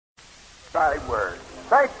thy word.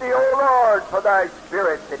 Thank thee, O Lord, for thy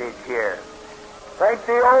Spirit that is here. Thank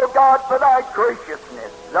thee, O God, for thy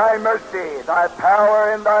graciousness, thy mercy, thy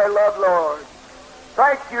power, and thy love, Lord.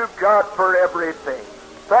 Thank you, God, for everything.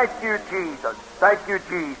 Thank you, Jesus. Thank you,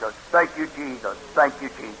 Jesus. Thank you, Jesus. Thank you,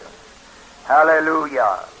 Jesus.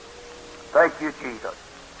 Hallelujah. Thank you, Jesus.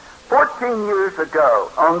 14 years ago,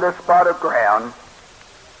 on this spot of ground,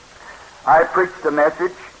 I preached a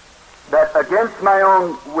message that against my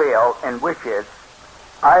own will and wishes,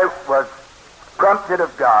 I was prompted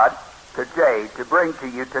of God today to bring to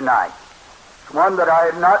you tonight. It's one that I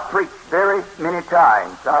have not preached very many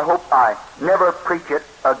times. I hope I never preach it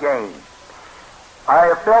again. I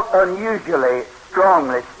have felt unusually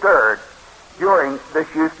strongly stirred during this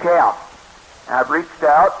youth camp. I've reached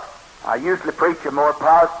out. I usually preach a more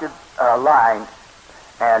positive line,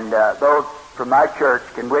 and those from my church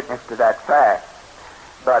can witness to that fact.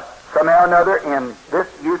 But somehow or another in this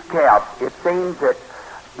youth camp, it seems that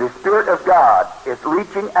the Spirit of God is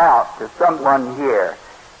reaching out to someone here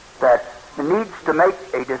that needs to make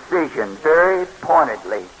a decision very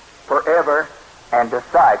pointedly, forever and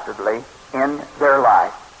decisively in their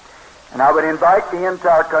life. And I would invite the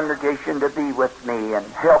entire congregation to be with me and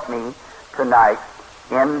help me tonight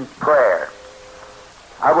in prayer.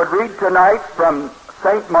 I would read tonight from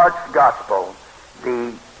St. Mark's Gospel,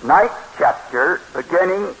 the 9th chapter,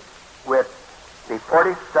 beginning with the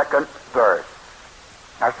 42nd verse.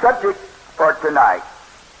 Our subject for tonight,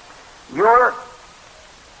 your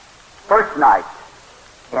first night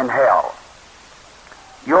in hell.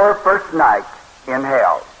 Your first night in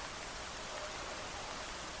hell.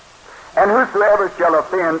 And whosoever shall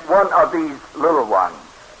offend one of these little ones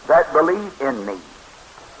that believe in me,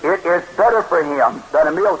 it is better for him that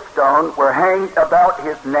a millstone were hanged about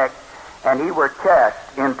his neck, and he were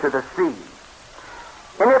cast into the sea.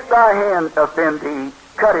 And if thy hand offend thee,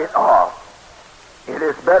 cut it off. It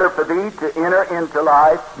is better for thee to enter into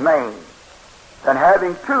life maimed, than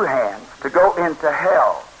having two hands to go into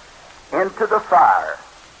hell, into the fire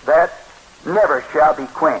that never shall be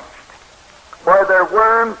quenched, where their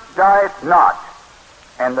worm dieth not,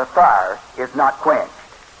 and the fire is not quenched.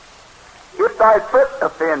 If thy foot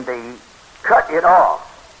offend thee, cut it off.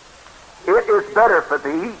 It is better for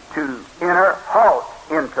thee to enter halt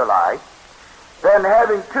into life, than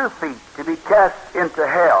having 2 feet to be cast into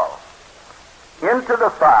hell, into the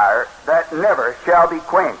fire that never shall be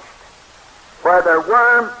quenched, where their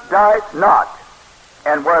worm dieth not,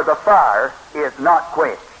 and where the fire is not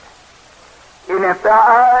quenched. And if thy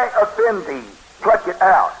eye offend thee, pluck it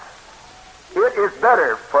out. It is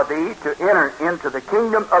better for thee to enter into the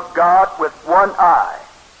kingdom of God with one eye,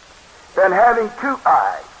 than having 2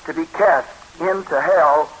 eyes to be cast into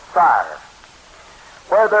hell fire,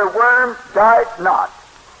 where their worm dieth not,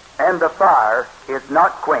 and the fire is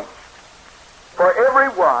not quenched. For every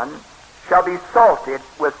one shall be salted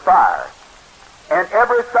with fire, and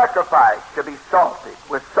every sacrifice shall be salted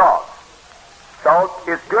with salt. Salt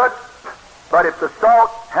is good, but if the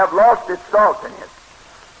salt have lost its saltiness,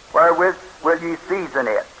 wherewith will ye season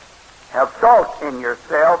it? Have salt in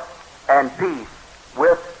yourself, and peace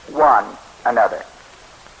with one another.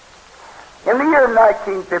 In the year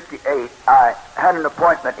 1958, I had an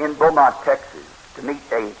appointment in Beaumont, Texas, to meet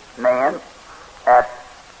a man at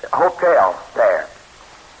a hotel there.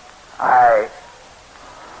 I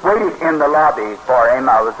waited in the lobby for him.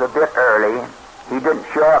 I was a bit early. He didn't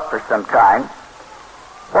show up for some time.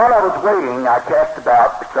 While I was waiting, I cast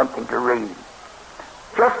about for something to read.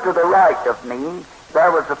 Just to the right of me,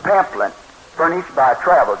 there was a pamphlet furnished by a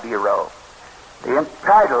travel bureau. The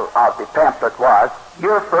title of the pamphlet was,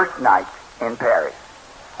 Your First Night in Paris.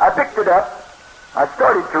 I picked it up. I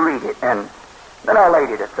started to read it, and then I laid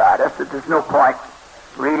it aside. I said, there's no point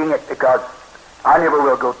reading it because I never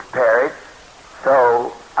will go to Paris,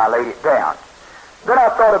 so I laid it down. Then I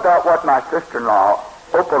thought about what my sister-in-law,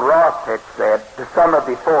 Opal Ross, had said the summer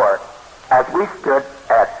before as we stood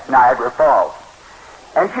at Niagara Falls.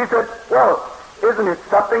 And she said, well, isn't it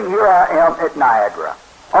something? Here I am at Niagara.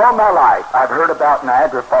 All my life I've heard about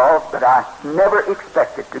Niagara Falls, but I never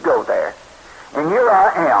expected to go there. And here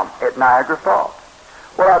I am at Niagara Falls.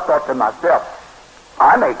 Well, I thought to myself,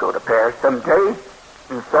 I may go to Paris someday.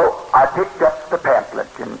 And so I picked up the pamphlet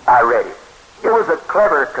and I read it. It was a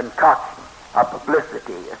clever concoction of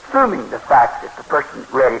publicity, assuming the fact that the person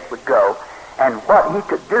read it would go, and what he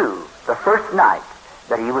could do the first night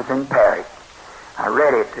that he was in Paris. I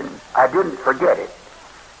read it and I didn't forget it.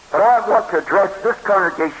 But I want to address this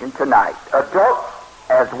congregation tonight, adults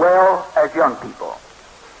as well as young people,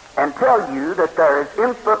 and tell you that there is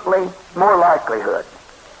infinitely more likelihood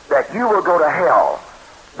that you will go to hell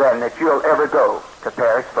than that you'll ever go to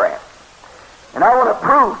Paris, France. to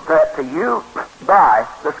prove that to you by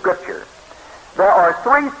the Scripture. There are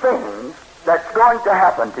three things that's going to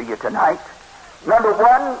happen to you tonight. Number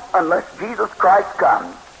one, unless Jesus Christ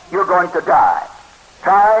comes, you're going to die.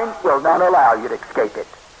 Time will not allow you to escape it.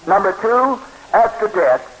 Number two, after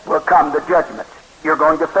death will come the judgment. You're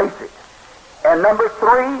going to face it. And number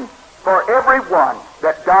three, for everyone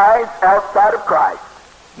that dies outside of Christ,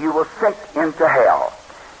 you will sink into hell.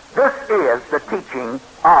 This is the teaching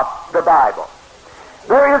of the Bible.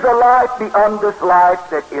 There is a life beyond this life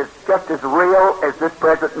that is just as real as this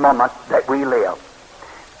present moment that we live.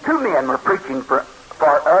 Two men were preaching for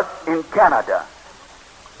us in Canada.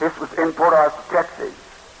 This was in Port Arthur, Texas.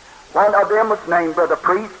 One of them was named Brother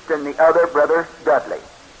Priest and the other Brother Dudley.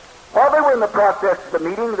 While they were in the process of the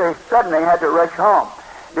meeting, they suddenly had to rush home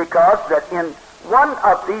because that in one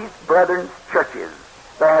of these brethren's churches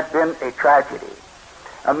there had been a tragedy.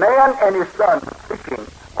 A man and his son were fishing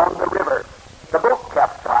on the river. The boat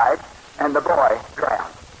capsized and the boy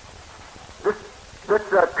drowned. This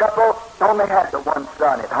couple only had the one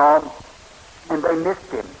son at home, and they missed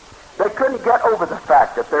him. They couldn't get over the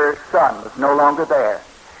fact that their son was no longer there.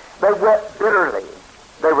 They wept bitterly.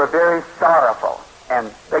 They were very sorrowful, and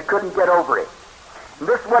they couldn't get over it. And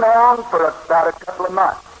this went on for about a couple of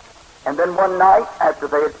months. And then one night, after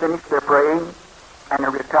they had finished their praying and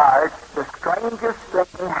had retired, the strangest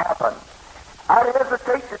thing happened. I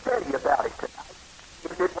hesitate to tell you about it tonight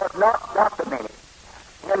if it was not documented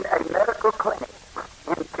in a medical clinic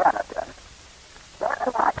in Canada.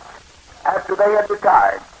 That night, after they had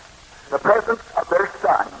retired, the presence of their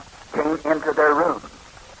son came into their room,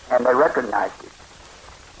 and they recognized it.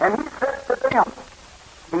 And he said to them,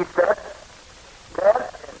 he said, Dad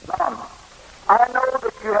and Mom, I know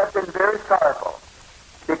that you have been very sorrowful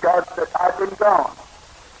because that I've been gone,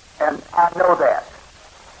 and I know that.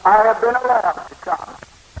 I have been allowed to come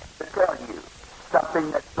to tell you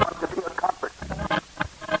something that's going to be a comfort.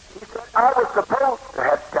 He said, I was supposed to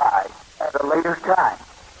have died at a later time.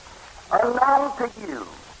 Unknown to you,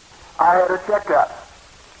 I had a checkup.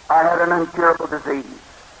 I had an incurable disease.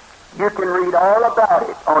 You can read all about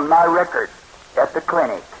it on my record at the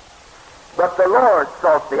clinic. But the Lord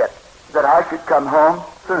saw fit that I should come home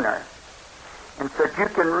sooner. And said, you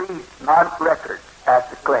can read my record at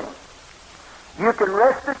the clinic. You can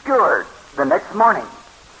rest assured the next morning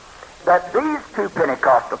that these two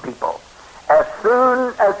Pentecostal people, as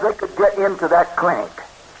soon as they could get into that clinic,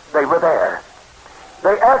 they were there.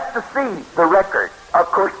 They asked to see the record. Of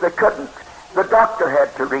course they couldn't. The doctor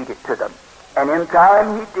had to read it to them. And in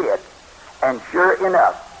time he did. And sure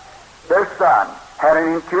enough, their son had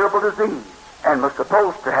an incurable disease and was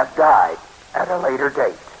supposed to have died at a later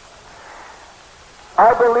date.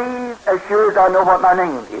 I believe, as sure as I know what my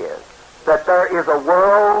name is, that there is a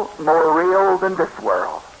world more real than this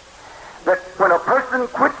world. That when a person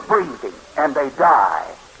quits breathing and they die,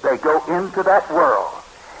 they go into that world.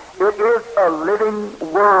 It is a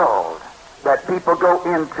living world that people go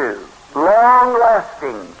into,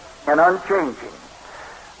 long-lasting and unchanging.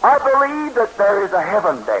 I believe that there is a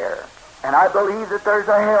heaven there, and I believe that there's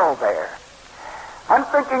a hell there. I'm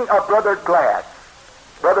thinking of Brother Glass,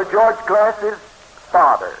 Brother George Glass's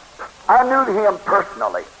father. I knew him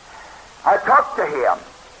personally. I talked to him.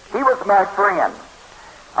 He was my friend.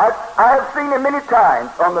 I have seen him many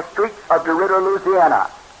times on the streets of DeRidder, Louisiana.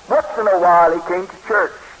 Once in a while he came to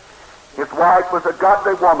church. His wife was a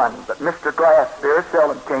godly woman, but Mr. Glass very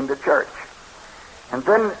seldom came to church. And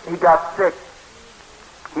then he got sick.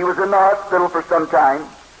 He was in the hospital for some time,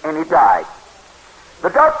 and he died. The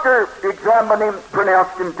doctor examined him,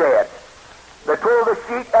 pronounced him dead. They pulled a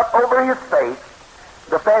sheet up over his face.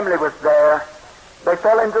 The family was there. They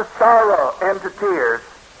fell into sorrow and to tears.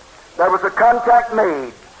 There was a contact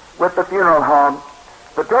made with the funeral home.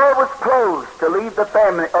 The door was closed to leave the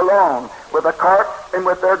family alone with the corpse and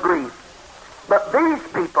with their grief. But these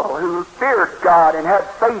people who feared God and had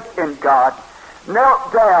faith in God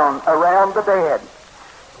knelt down around the bed,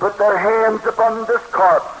 put their hands upon this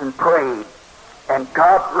corpse and prayed, and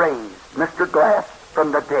God raised Mr. Glass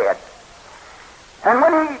from the dead. And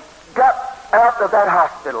when he got out of that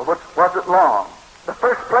hospital, which wasn't long, the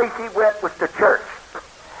first place he went was to church,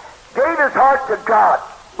 gave his heart to God,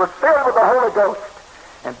 was filled with the Holy Ghost,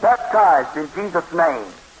 and baptized in Jesus' name.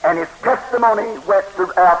 And his testimony went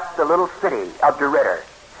throughout the little city of DeRidder.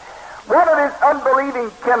 One of his unbelieving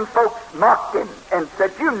kinfolks mocked him and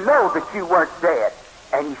said, you know that you weren't dead.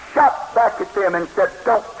 And he shot back at them and said,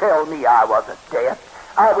 don't tell me I wasn't dead.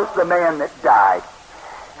 I was the man that died.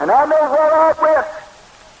 And I know where I went.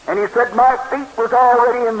 And he said, my feet was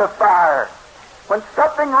already in the fire when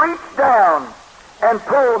something reached down and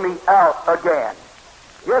pulled me out again.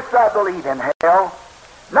 Yes, I believe in hell.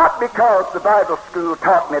 Not because the Bible school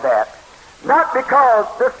taught me that. Not because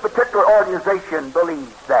this particular organization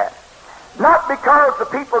believes that. Not because the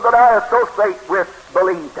people that I associate with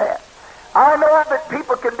believe that. I know that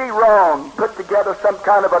people can be wrong, put together some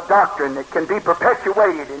kind of a doctrine that can be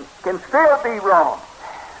perpetuated and can still be wrong.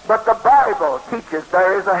 But the Bible teaches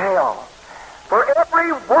there is a hell. For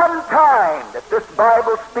every one time that this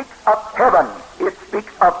Bible speaks of heaven, it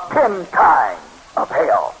speaks of 10 times of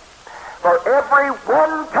hell. For every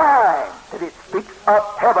one time that it speaks of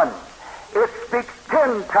heaven, it speaks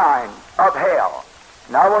 10 times of hell.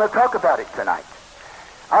 Now I want to talk about it tonight.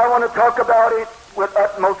 I want to talk about it with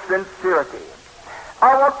utmost sincerity.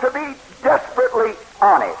 I want to be desperately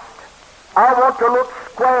honest. I want to look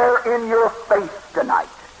square in your face tonight.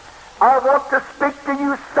 I want to speak to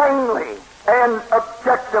you sanely and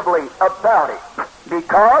objectively about it,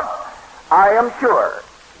 because I am sure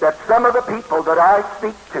that some of the people that I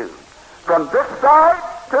speak to, from this side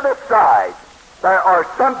to this side, there are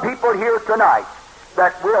some people here tonight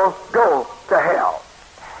that will go to hell.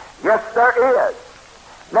 Yes, there is.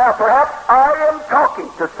 Now, perhaps I am talking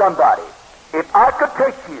to somebody. If I could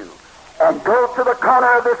take you and go to the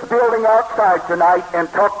corner of this building outside tonight and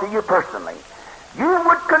talk to you personally, you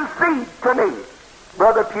would concede to me,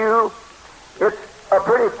 Brother Pugh, it's a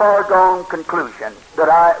pretty far gone conclusion that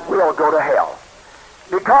I will go to hell.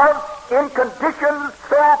 Because in conditions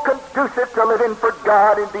so conducive to living for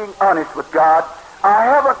God and being honest with God, I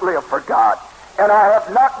haven't lived for God, and I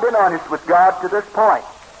have not been honest with God to this point.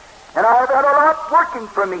 And I have had a lot working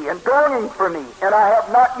for me and going for me, and I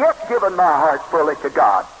have not yet given my heart fully to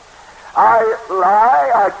God. I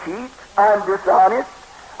lie, I cheat, I'm dishonest.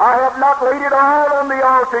 I have not laid it all on the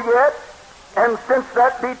altar yet, and since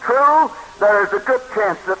that be true, there is a good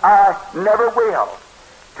chance that I never will.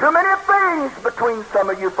 Too many things between some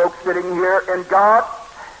of you folks sitting here and God.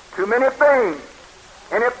 Too many things.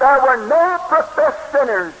 And if there were no professed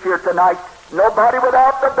sinners here tonight, nobody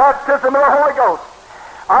without the baptism of the Holy Ghost,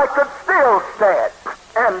 I could still stand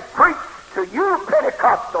and preach to you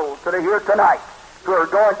Pentecostals that are here tonight who are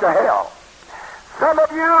going to hell. Some of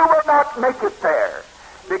you will not make it there,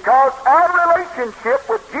 because our relationship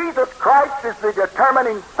with Jesus Christ is the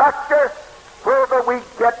determining factor whether we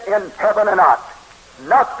get in heaven or not.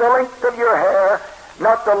 Not the length of your hair,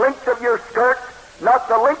 not the length of your skirt, not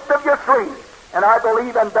the length of your sleeves. And I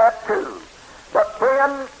believe in that too. But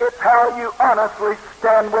then it's how you honestly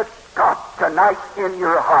stand with God tonight in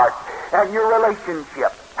your heart and your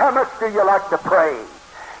relationship. How much do you like to pray?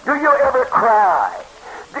 Do you ever cry?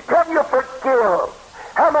 Can you forgive?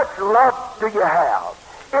 How much love do you have?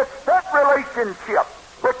 It's that relationship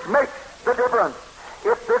which makes the difference.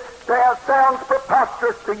 If this sounds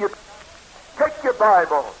preposterous to you, take your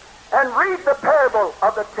Bible and read the parable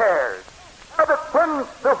of the tares. How that when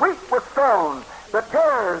the wheat was sown, the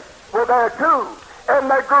tares were there too, and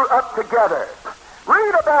they grew up together.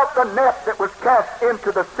 Read about the net that was cast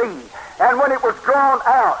into the sea, and when it was drawn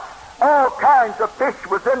out, all kinds of fish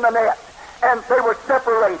was in the net, and they were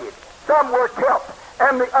separated. Some were kept,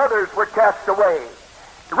 and the others were cast away.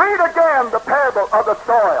 Read again the parable of the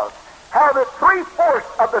soils, how that 3/4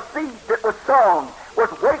 of the seed that was sown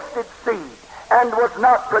was wasted seed and was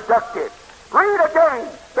not productive. Read again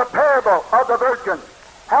the parable of the virgins,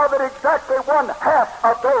 how that exactly 1/2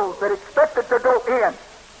 of those that expected to go in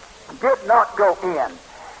did not go in.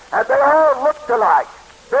 And they all looked alike.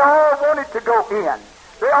 They all wanted to go in.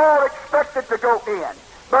 They all expected to go in,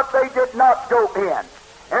 but they did not go in.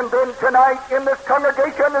 And then tonight in this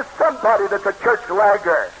congregation is somebody that's a church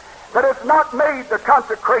lagger, that has not made the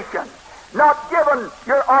consecration, not given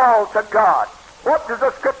your all to God. What does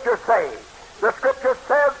the Scripture say? The Scripture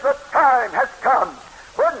says the time has come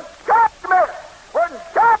when judgment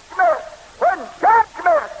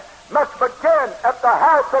must begin at the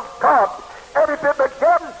house of God. And if it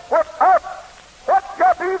begins with us, what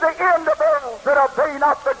shall be the end of those that obey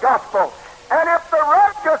not the gospel? And if the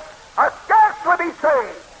righteous are scarcely be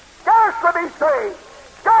saved,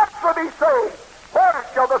 where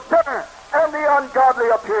shall the sinner and the ungodly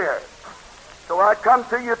appear? So I come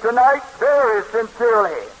to you tonight very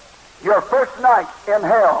sincerely, your first night in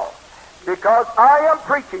hell, because I am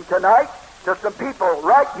preaching tonight to some people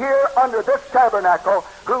right here under this tabernacle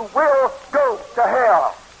who will go to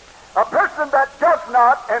hell. A person that does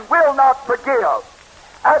not and will not forgive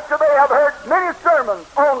after they have heard many sermons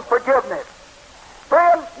on forgiveness.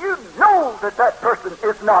 Friend, you know that that person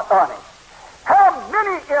is not honest. How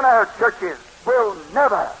many in our churches will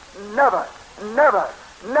never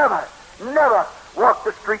walk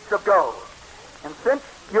the streets of gold? And since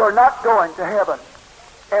you're not going to heaven,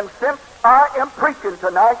 and since I am preaching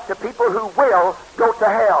tonight to people who will go to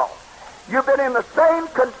hell, You've been in the same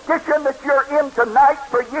condition that you're in tonight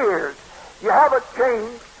for years. You haven't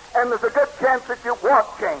changed, and there's a good chance that you won't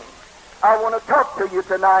change. I want to talk to you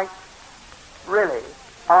tonight, really,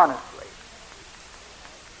 honestly,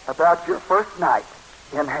 about your first night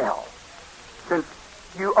in hell. Since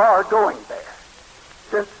you are going there,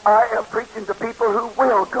 since I am preaching to people who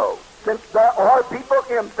will go, since there are people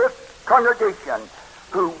in this congregation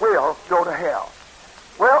who will go to hell.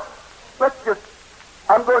 Well,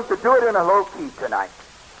 I'm going to do it in a low key tonight.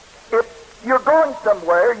 If you're going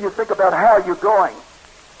somewhere, you think about how you're going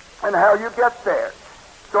and how you get there.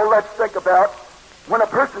 So let's think about when a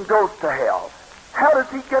person goes to hell. How does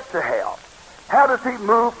he get to hell? How does he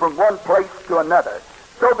move from one place to another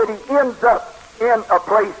so that he ends up in a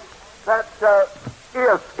place that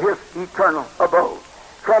is his eternal abode?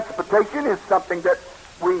 Transportation is something that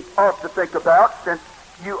we ought to think about since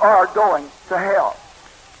you are going to hell.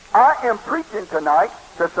 I am preaching tonight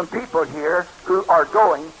to some people here who are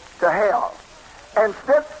going to hell. And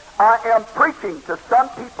since I am preaching to some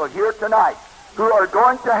people here tonight who are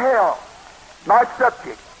going to hell, my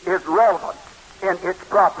subject is relevant in its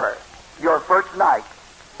proper. Your first night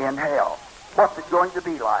in hell. What's it going to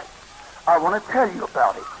be like? I want to tell you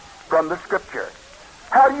about it from the Scripture.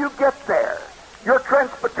 How do you get there? Your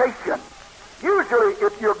transportation. Usually,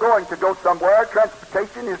 if you're going to go somewhere,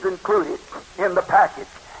 transportation is included in the package.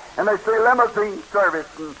 And they say limousine service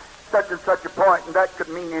and such a point, and that could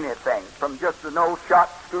mean anything, from just an old shot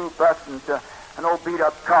school bus to an old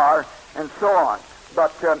beat-up car and so on.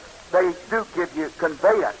 But they do give you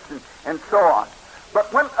conveyance and so on.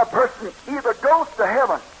 But when a person either goes to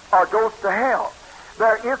heaven or goes to hell,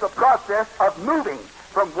 there is a process of moving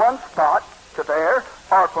from one spot to there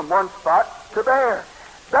or from one spot to there.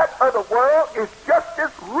 That other world is just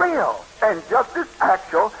as real and just as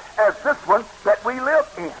actual as this one that we live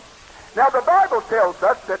in. Now, the Bible tells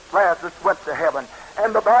us that Lazarus went to heaven,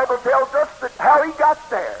 and the Bible tells us that how he got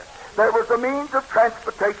there. There was a means of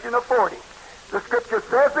transportation afforded. The Scripture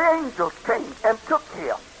says the angels came and took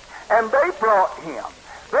him, and they brought him.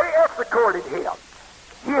 They escorted him.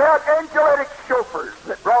 He had angelic chauffeurs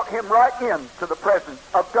that brought him right into the presence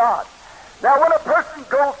of God. Now, when a person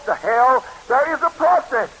goes to hell, there is a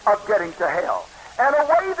process of getting to hell, and a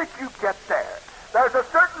way that you get there. There's a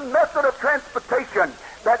certain method of transportation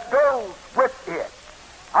that goes with it.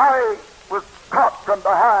 I was caught from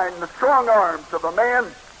behind the strong arms of a man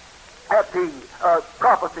at the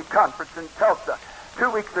prophecy conference in Tulsa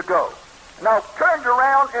 2 weeks ago. And I turned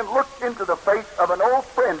around and looked into the face of an old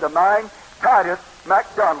friend of mine, Titus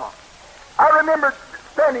McDonald. I remember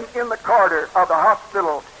standing in the corridor of the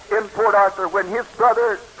hospital in Port Arthur when his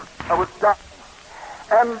brother was dying.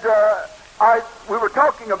 And we were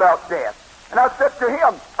talking about death. And I said to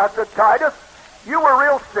him, I said, Titus, you were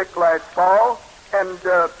real sick last fall, and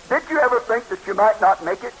did you ever think that you might not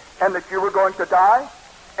make it and that you were going to die?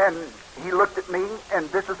 And he looked at me, and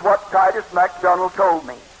this is what Titus McDonald told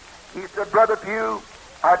me. He said, Brother Pugh,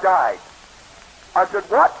 I died. I said,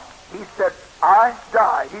 what? He said, I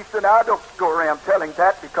died. He said, I don't go around telling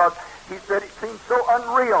that because he said it seems so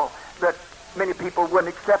unreal that many people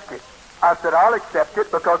wouldn't accept it. I said, I'll accept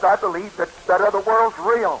it because I believe that that other world's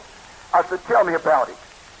real. I said, tell me about it.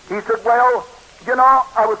 He said, well, you know,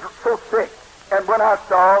 I was so sick. And when I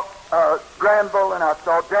saw Granville and I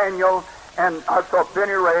saw Daniel and I saw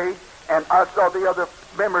Benny Ray and I saw the other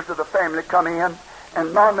members of the family come in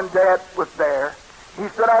and Mom and Dad was there, he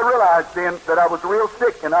said, I realized then that I was real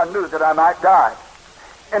sick and I knew that I might die.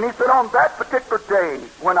 And he said, on that particular day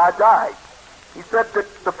when I died, he said that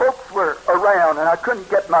the folks were around and I couldn't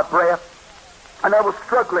get my breath and I was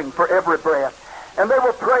struggling for every breath. And they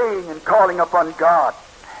were praying and calling upon God.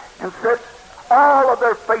 And said, all of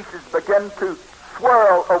their faces began to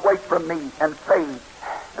swirl away from me and fade.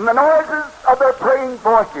 And the noises of their praying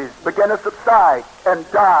voices began to subside and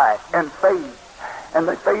die and fade. And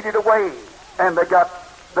they faded away. And they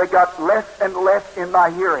got less and less in my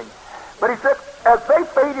hearing. But he said, as they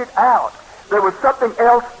faded out, there was something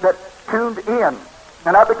else that tuned in.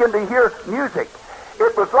 And I began to hear music.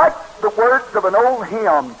 It was like the words of an old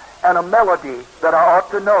hymn and a melody that I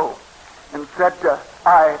ought to know. And said,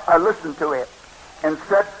 I listened to it. And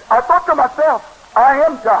said, I thought to myself, I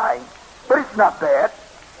am dying, but it's not bad.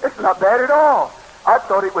 It's not bad at all. I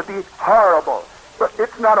thought it would be horrible, but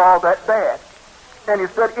it's not all that bad. And he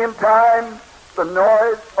said, in time, the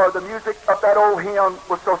noise or the music of that old hymn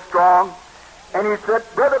was so strong. And he said,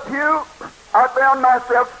 Brother Pugh, I found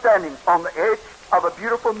myself standing on the edge of a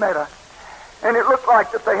beautiful meadow. And it looked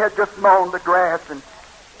like that they had just mown the grass, and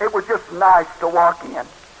it was just nice to walk in.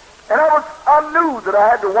 And I knew that I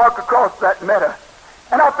had to walk across that meadow.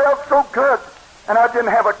 And I felt so good, and I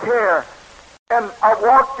didn't have a care And I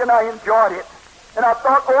walked and I enjoyed it. And I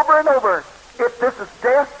thought over and over, if this is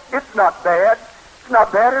death, it's not bad. It's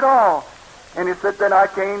not bad at all. And he said, then I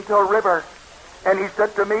came to a river. And he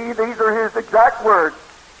said to me, these are his exact words.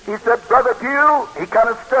 He said, Brother Pugh, he kind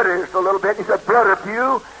of stutters a little bit. He said, Brother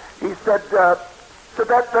Pugh, he said,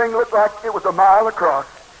 that thing looked like it was a mile across.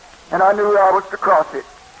 And I knew I was to cross it.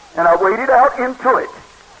 And I waded out into it.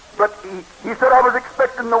 But he said I was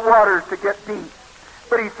expecting the waters to get deep.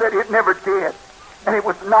 But he said it never did. And it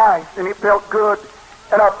was nice, and it felt good.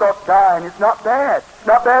 And I thought, dying is not bad. It's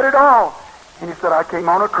not bad at all. And he said, I came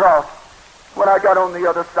on across. When I got on the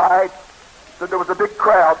other side, said there was a big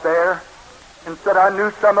crowd there. And said I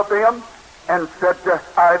knew some of them. And said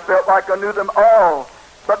I felt like I knew them all,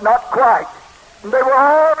 but not quite. And they were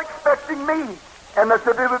all expecting me. And they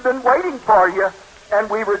said, they've been waiting for you. And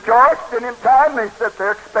we rejoiced, and in time they said,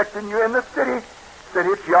 they're expecting you in the city. Said,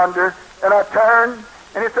 it's yonder. And I turned,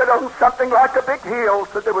 and it said, on something like a big hill.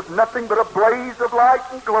 Said there was nothing but a blaze of light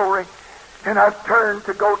and glory. And I turned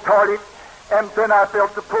to go toward it, and then I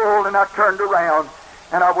felt the pull, and I turned around,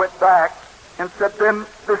 and I went back, and said, then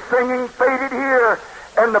the singing faded here,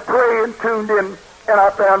 and the praying tuned in, and I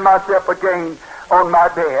found myself again on my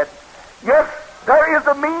bed. Yes, there is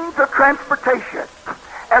a means of transportation.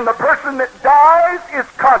 And the person that dies is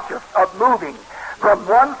conscious of moving from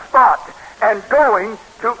one spot and going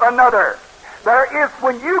to another. There is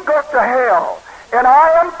when you go to hell, and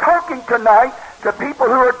I am talking tonight to people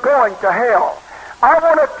who are going to hell. I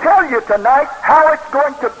want to tell you tonight how it's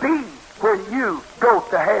going to be when you go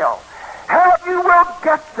to hell. How you will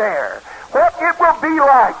get there. What it will be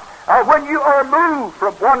like when you are moved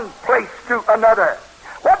from one place to another.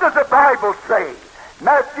 What does the Bible say?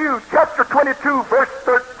 Matthew chapter 22, verse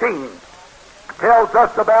 13 tells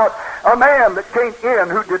us about a man that came in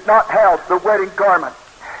who did not have the wedding garment.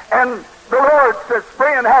 And the Lord says,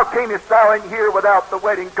 friend, how camest thou in here without the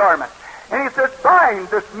wedding garment? And he says, bind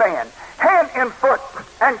this man, hand and foot,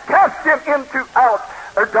 and cast him into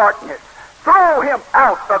outer darkness. Throw him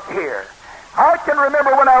out of here. I can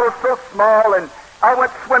remember when I was so small, and I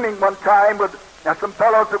went swimming one time with some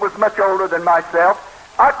fellows that was much older than myself.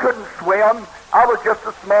 I couldn't swim. I was just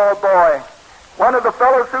a small boy. One of the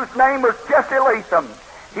fellows whose name was Jesse Latham,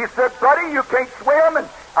 he said, buddy, you can't swim. And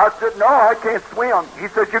I said, no, I can't swim. He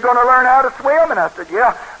said, you're going to learn how to swim? And I said,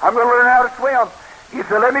 yeah, I'm going to learn how to swim. He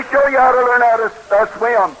said, let me show you how to learn how to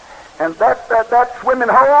swim. And that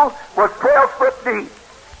swimming hole was 12 foot deep.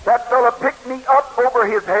 That fellow picked me up over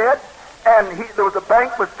his head, and there was a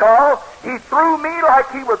bank was tall. He threw me like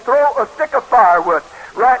he would throw a stick of firewood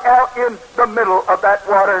right out in the middle of that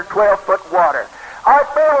water, 12-foot water. I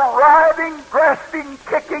fell writhing, grasping,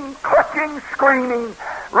 kicking, clutching, screaming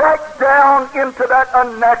right down into that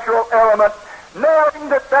unnatural element, knowing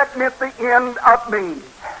that that meant the end of me.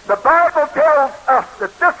 The Bible tells us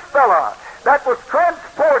that this fella that was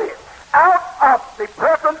transported out of the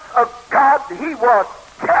presence of God, he was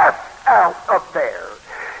cast out of there.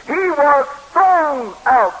 He was thrown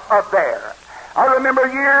out of there. I remember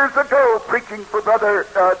years ago preaching for Brother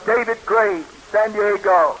David Gray in San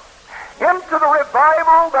Diego. Into the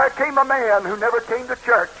revival there came a man who never came to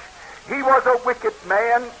church. He was a wicked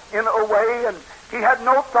man in a way, and he had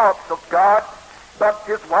no thoughts of God, but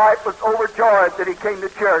his wife was overjoyed that he came to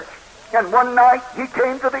church. And one night he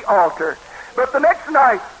came to the altar, but the next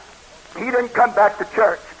night he didn't come back to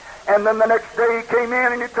church. And then the next day he came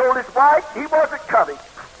in and he told his wife he wasn't coming,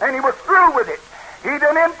 and he was through with it. He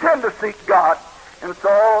didn't intend to seek God. And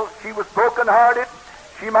so she was broken-hearted.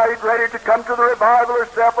 She might ready to come to the revival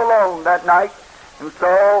herself alone that night. And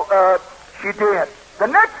so she did. The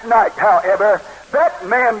next night, however, that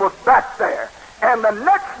man was back there. And the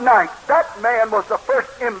next night, that man was the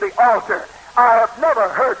first in the altar. I have never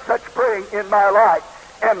heard such praying in my life.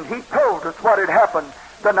 And he told us what had happened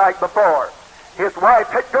the night before. His wife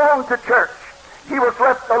had gone to church. He was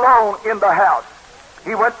left alone in the house.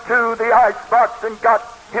 He went to the icebox and got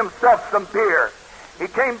himself some beer. He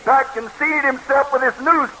came back and seated himself with his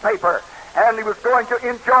newspaper, and he was going to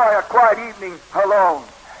enjoy a quiet evening alone.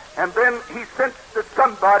 And then he sensed that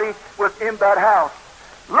somebody was in that house.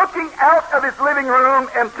 Looking out of his living room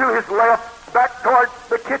and to his left, back towards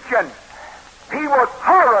the kitchen, he was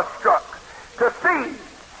horror-struck to see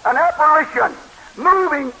an apparition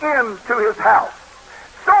moving into his house,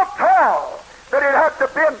 so tall that it had to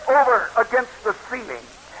bend over against the ceiling,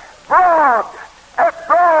 broader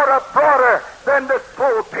than this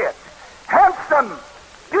pulpit, handsome,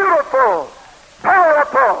 beautiful,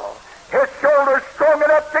 powerful, his shoulders strong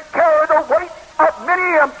enough to carry the weight of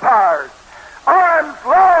many empires, arms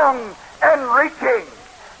long and reaching,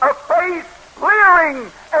 a face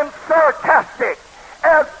leering and sarcastic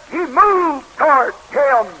as he moved toward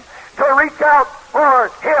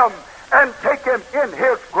and take him in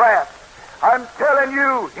his grasp. I'm telling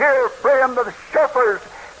you here, friend, the chauffeurs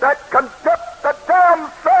that conduct the damn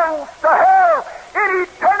souls to hell in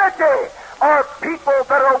eternity are people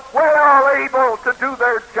that are well able to do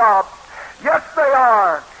their jobs. Yes, they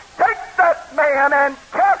are. Take that man and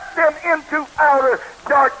cast him into outer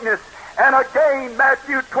darkness. And again,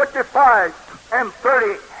 Matthew 25 and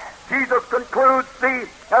 30, Jesus concludes the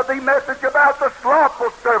message about the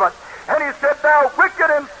slothful servant. And he said, thou wicked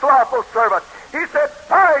and slothful servant, he said,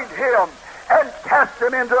 bind him and cast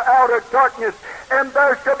him into outer darkness, and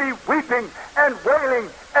there shall be weeping and wailing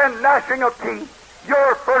and gnashing of teeth.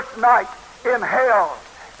 Your first night in hell.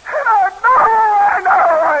 And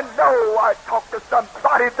I know, I talked to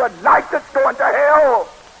somebody tonight that's going to hell.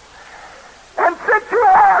 And since you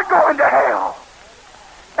are going to hell,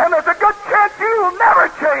 and there's a good chance you'll never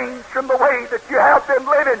change from the way that you have been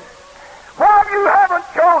living. Why you haven't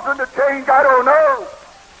chosen to change, I don't know.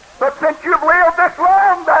 But since you've lived this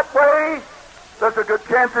long that way, there's a good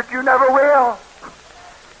chance that you never will.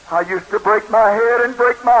 I used to break my head and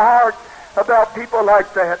break my heart about people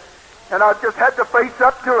like that. And I just had to face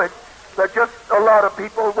up to it. That just a lot of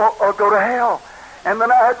people will go to hell. And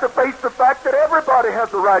then I had to face the fact that everybody has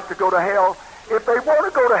the right to go to hell if they want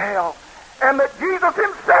to go to hell. And that Jesus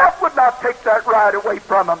himself would not take that right away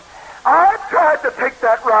from them. I tried to take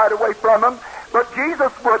that right away from them, but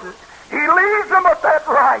Jesus wouldn't. He leaves them with that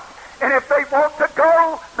right. And if they want to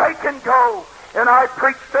go, they can go. And I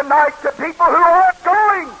preach tonight to people who aren't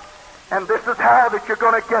going. And this is how that you're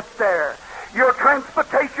going to get there. Your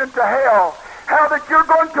transportation to hell. How that you're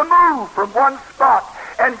going to move from one spot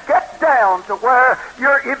and get down to where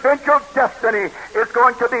your eventual destiny is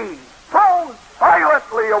going to be. Thrown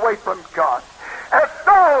violently away from God. As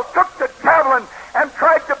Saul took the javelin and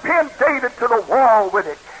tried to pin David to the wall with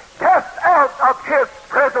it. Cast out of his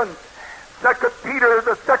presence. 2 Peter,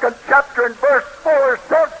 the 2nd chapter and verse 4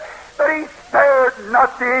 says that he spared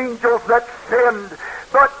not the angels that sinned,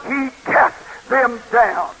 but he cast them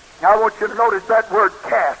down. Now I want you to notice that word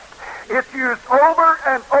cast. It's used over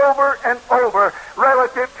and over and over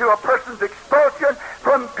relative to a person's expulsion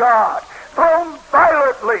from God. Thrown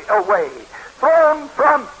violently away. Thrown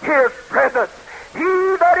from his presence.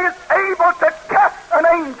 He that is able to cast an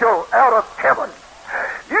angel out of heaven.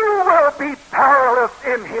 You will be powerless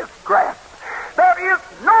in his grasp. There is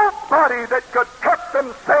nobody that could touch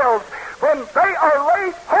themselves when they are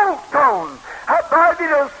laid hold on by the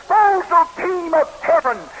disposal team of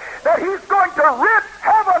heaven, that he's going to rid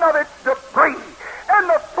heaven of its debris and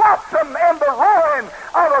the flotsam and the roaring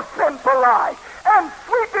of a sinful life and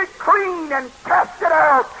sweep it clean and cast it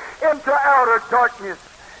out into outer darkness.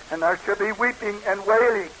 And there shall be weeping and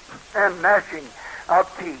wailing and gnashing of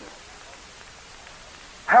teeth.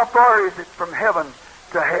 How far is it from heaven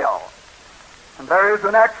to hell? And there is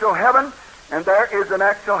an actual heaven and there is an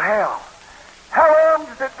actual hell. How long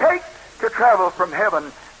does it take to travel from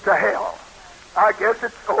heaven to hell? I guess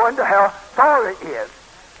it's going to how far it is.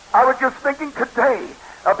 I was just thinking today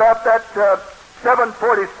about that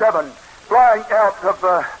 747 flying out of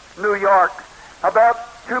New York about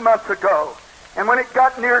 2 months ago. And when it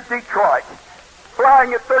got near Detroit,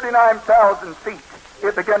 flying at 39,000 feet,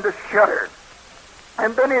 it began to shudder.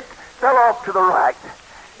 And then it fell off to the right.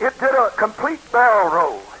 It did a complete barrel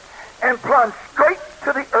roll and plunged straight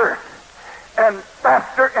to the earth. And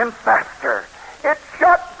faster and faster. It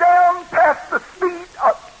shot down past the speed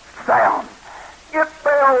of sound. It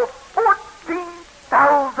fell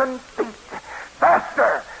 14,000 feet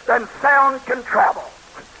faster than sound can travel.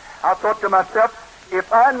 I thought to myself,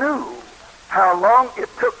 if I knew how long it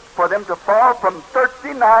took for them to fall from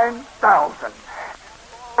 39,000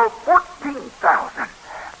 to 14,000,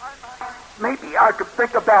 maybe I could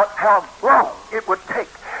think about how long it would take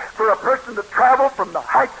for a person to travel from the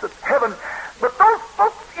heights of heaven. But those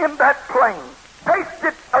folks in that plane faced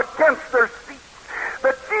it against their seats.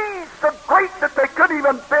 The G's so great that they couldn't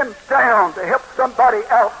even bend down to help somebody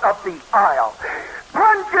out of the aisle.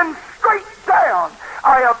 Plunging straight down,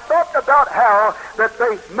 I have thought about how that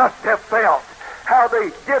they must have felt, how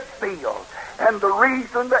they did feel. And the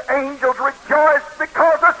reason the angels rejoice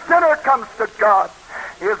because a sinner comes to God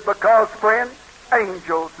is because, friends,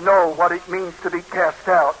 angels know what it means to be cast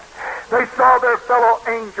out. They saw their fellow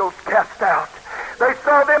angels cast out. They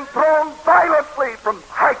saw them thrown violently from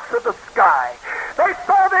heights of the sky. They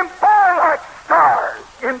saw them fall like stars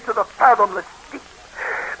into the fathomless deep.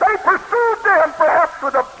 They pursued them perhaps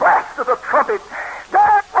with a blast of the trumpet.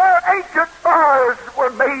 Down where ancient fires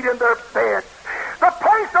were made in their beds. The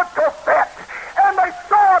place of Tophet. And they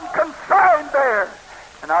saw them consigned there.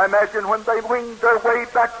 And I imagine when they winged their way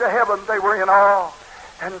back to heaven, they were in awe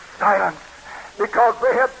and silence because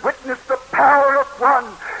they had witnessed the power of one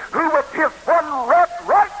who with his one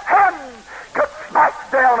right hand could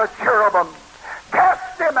smite down a cherubim,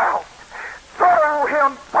 cast him out, throw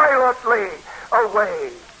him violently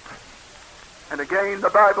away. And again, the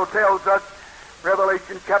Bible tells us,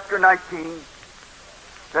 Revelation chapter 19,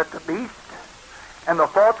 that the beast and the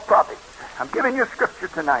false prophets, I'm giving you scripture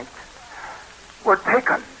tonight, were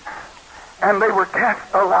taken and they were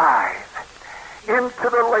cast alive into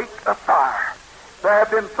the lake of fire. There have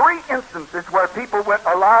been 3 instances where people went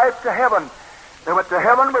alive to heaven. They went to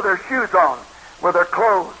heaven with their shoes on, with their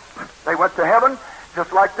clothes. They went to heaven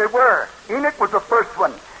just like they were. Enoch was the first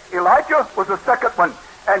one. Elijah was the second one.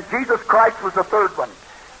 And Jesus Christ was the third one.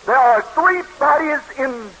 There are 3 bodies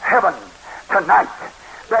in heaven tonight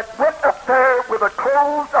that went up there with the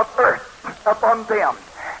clothes of earth upon them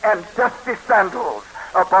and dusty sandals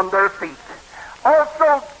upon their feet.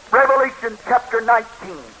 Also, Revelation chapter 19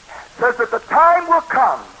 says that the time will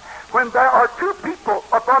come when there are 2 people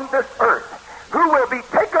upon this earth who will be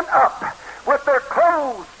taken up with their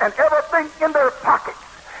clothes and everything in their pockets,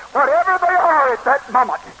 whatever they are at that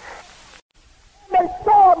moment. They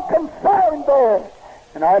saw them confined there.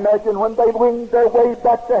 And I imagine when they winged their way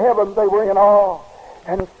back to heaven, they were in awe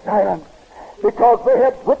and silence, because they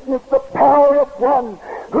had witnessed the power of one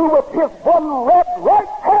who with his one right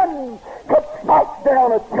hand could smite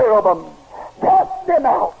down a cherubim, cast him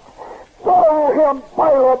out, throw him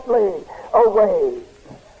violently away.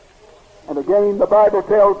 And again, the Bible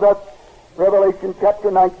tells us, Revelation chapter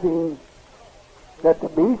 19, that the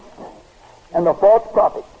beast and the false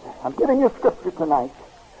prophets, I'm giving you scripture tonight,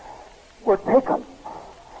 were taken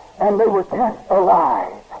and they were cast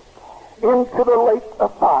alive into the lake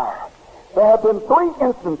of fire. There have been 3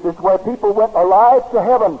 instances where people went alive to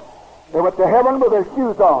heaven. They went to heaven with their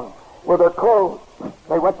shoes on, with their clothes.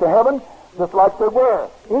 They went to heaven just like they were.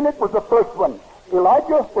 Enoch was the first one.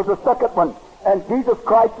 Elijah was the second one. And Jesus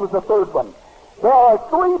Christ was the third one. There are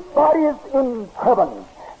 3 bodies in heaven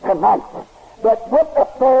tonight that went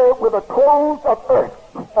up there with the clothes of earth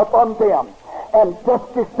upon them and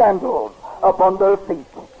dusty sandals upon their feet.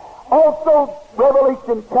 Also,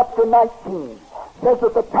 Revelation chapter 19 says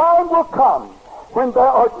that the time will come when there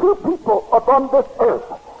are 2 people upon this earth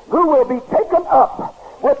who will be taken up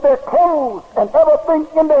with their clothes and everything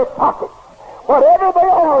in their pockets, whatever they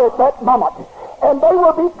are at that moment, and they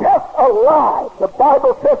will be cast alive. The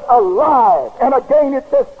Bible says alive, and again it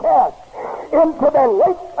says cast into the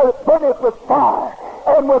lake that burneth with fire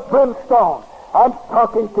and with brimstone. I'm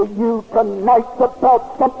talking to you tonight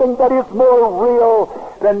about something that is more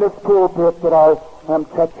real than this pulpit that I am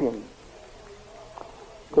touching.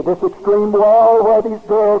 To this extreme wall where these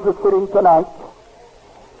girls are sitting tonight,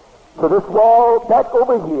 to this wall back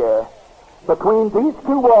over here, between these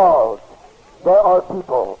 2 walls, there are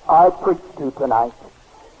people I preach to tonight.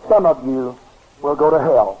 Some of you will go to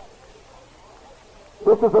hell.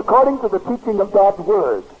 This is according to the teaching of God's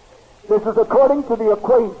Word. This is according to the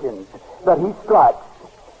equations that He strikes.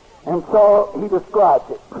 And so He describes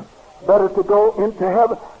it. Better to go into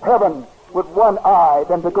heaven with 1 eye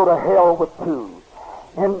than to go to hell with 2.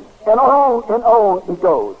 And on He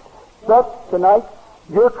goes. But tonight,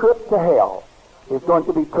 your trip to hell is going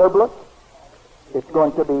to be turbulent. It's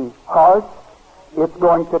going to be harsh. It's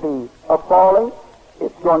going to be appalling.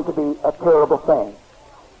 It's going to be a terrible thing.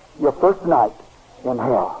 Your first night in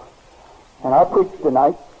hell. And I preach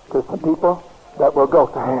tonight to some people that will go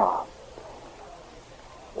to hell.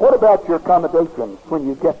 What about your accommodations when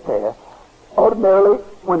you get there? Ordinarily,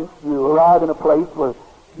 when you arrive in a place where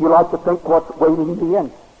you like to think what's waiting me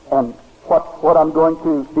and what I'm going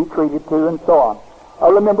to be treated to and so on. I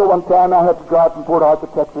remember one time I had to drive from Port Arthur,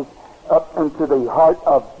 Texas, up into the heart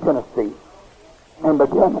of Tennessee and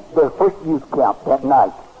begin their first youth camp that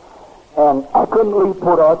night. And I couldn't leave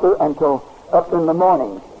Port Arthur until up in the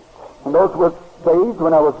morning. And those were days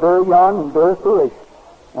when I was very young and very foolish.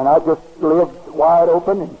 And I just lived wide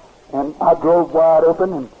open, and I drove wide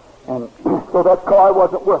open, and so that car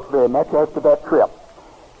wasn't worth very much after that trip.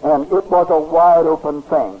 And it was a wide open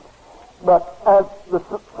thing. But as the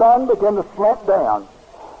sun began to slant down,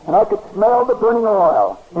 and I could smell the burning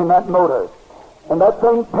oil in that motor, and that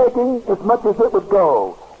thing pegging as much as it would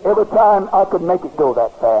go, every time I could make it go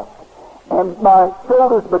that fast. And my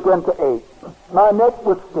shoulders began to ache. My neck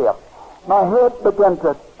was stiff. My head began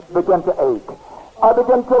to ache. I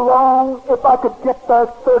began to long if I could get there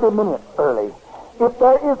 30 minutes early. If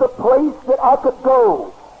there is a place that I could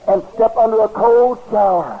go and step under a cold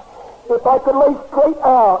shower. If I could lay straight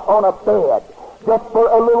out on a bed just for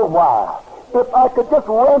a little while. If I could just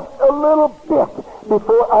rest a little bit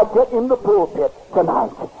before I get in the pulpit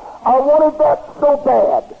tonight. I wanted that so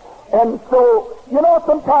bad. And so,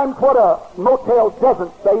 sometimes what a motel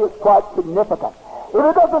doesn't say is quite significant. If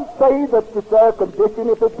it doesn't say that it's air conditioned,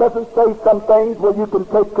 if it doesn't say some things where you can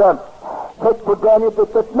take for granted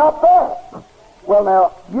that it's not there. Well,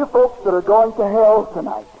 now, you folks that are going to hell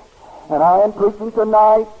tonight, and I am preaching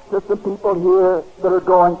tonight to some people here that are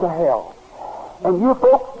going to hell. And you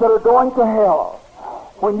folks that are going to hell,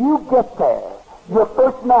 when you get there, your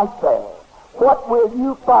first night there, what will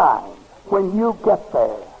you find when you get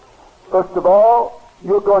there? First of all,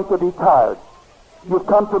 you're going to be tired. You've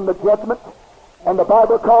come from the judgment, and the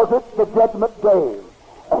Bible calls it the judgment day.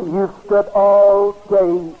 And you've stood all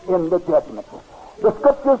day in the judgment. The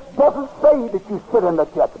Scriptures doesn't say that you sit in the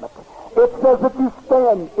judgment. It says that you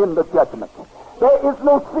stand in the judgment. There is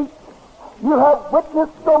no seat. You have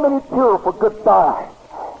witnessed so many tearful goodbyes.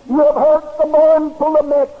 You have heard the mournful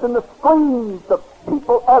laments and the screams of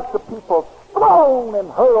people as the people thrown and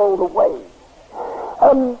hurled away.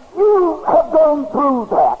 And you have gone through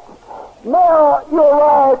that. Now you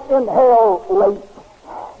arrive in hell late.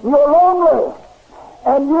 You're lonely.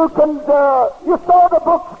 And you saw the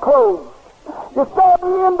books closed. You saw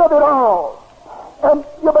the end of it all. And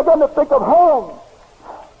you begin to think of home.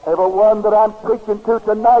 Everyone that I'm preaching to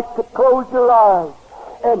tonight could close your eyes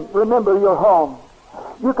and remember your home.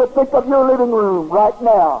 You could think of your living room right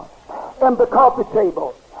now, and the coffee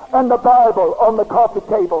table, and the Bible on the coffee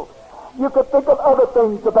table. You could think of other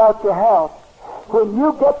things about your house. When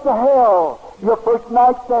you get to hell, your first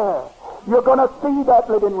night there, you're going to see that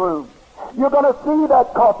living room. You're going to see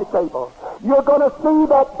that coffee table. You're going to see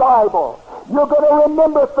that Bible. You're going to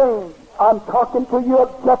remember things. I'm talking to you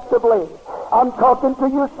objectively. I'm talking to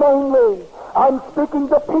you sanely. I'm speaking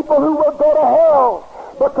to people who will go to hell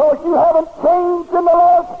because you haven't changed in the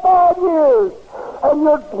last 5 years. And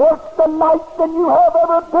you're worse tonight than you have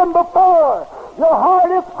ever been before. Your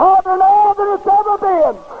heart is harder now than it's ever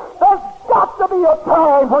been. There's got to be a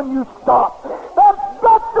time when you stop. There's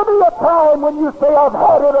got to be a time when you say, I've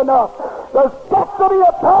had it enough. There's got to be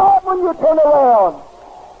a time when you turn around.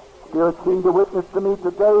 Spirit seemed to witness to me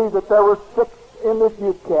today that there were 6 in this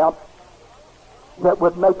youth camp that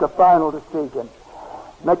would make a final decision.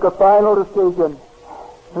 Make a final decision.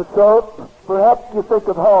 And so, perhaps you think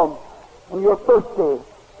of home, and you're thirsty.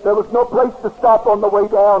 There was no place to stop on the way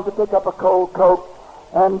down to pick up a cold Coke.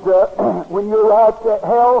 And when you arrive at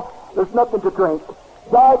hell, there's nothing to drink.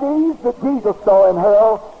 Diabetes that Jesus saw in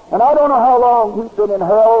hell, and I don't know how long he'd been in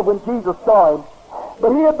hell when Jesus saw him,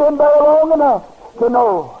 but he had been there long enough to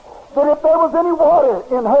know that if there was any water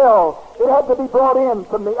in hell, it had to be brought in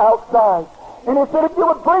from the outside. And he said, if you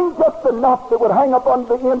would bring just enough that would hang up on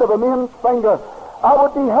the end of a men's finger, I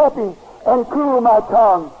would be happy and cool my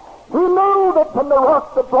tongue. He knew that from the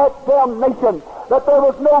rock of black damnation that there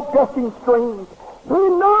was no gushing streams. He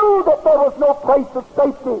knew that there was no place of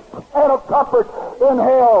safety and of comfort in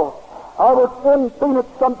hell. I was in Phoenix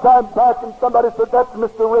sometime back, and somebody said, that's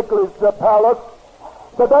Mr. Wrigley's palace.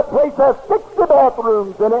 So that place has 60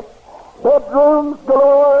 bathrooms in it. Bedrooms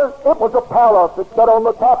galore. It was a palace. It sat on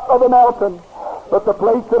the top of a mountain. But the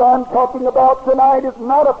place that I'm talking about tonight is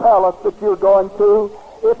not a palace that you're going to.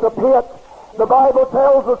 It's a pit. The Bible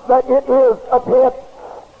tells us that it is a pit,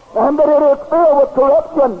 and that it is filled with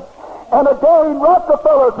corruption. And again,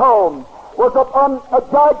 Rockefeller's home was upon a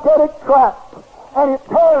gigantic track, and it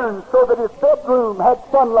turned so that his bedroom had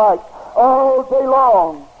sunlight all day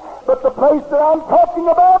long. But the place that I'm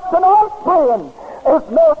talking about tonight, friend, is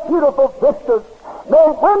no beautiful vistas,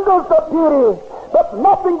 no windows of beauty, but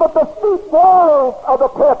nothing but the steep walls of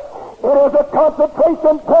the pit. It is a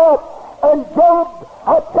concentration camp, and Job,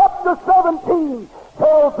 chapter 17,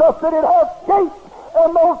 tells us that it has gates,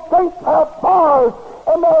 and those gates have bars,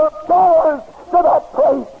 and there are doors to that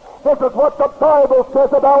place. This is what the Bible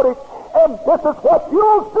says about it, and this is what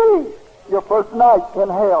you'll see your first night in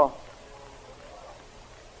hell.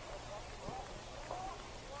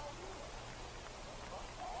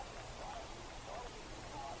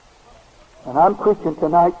 And I'm preaching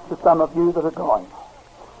tonight to some of you that are going.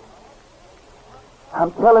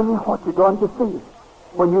 I'm telling you what you're going to see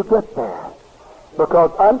when you get there.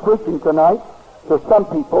 Because I'm preaching tonight to some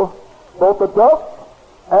people, both adults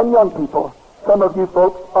and young people. Some of you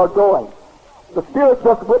folks are going. The Spirit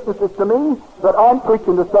just witnesses to me that I'm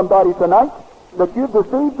preaching to somebody tonight that you've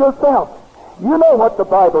deceived yourself. You know what the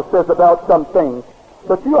Bible says about some things,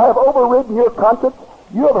 but you have overridden your conscience.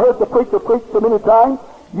 You have heard the preacher preach so many times.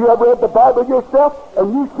 You have read the Bible yourself,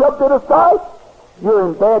 and you shoved it aside. You're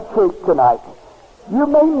in bad shape tonight. You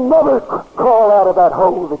may never crawl out of that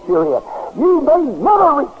hole that you're in. You may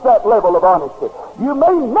never reach that level of honesty. You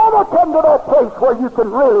may never come to that place where you can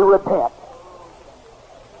really repent.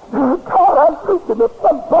 God, I I'm preaching if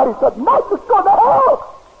somebody said, Mike, just go to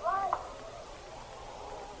hell.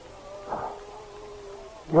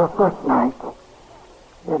 Your first night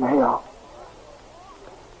in hell.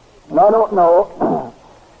 And I don't know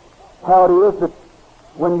how it is that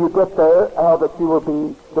when you get there, how that you will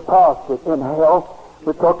be deposited in hell.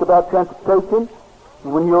 We talked about transportation.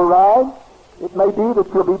 When you arrive, it may be that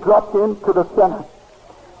you'll be dropped into the center.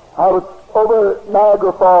 I was over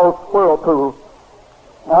Niagara Falls whirlpool.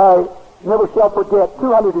 I never shall forget,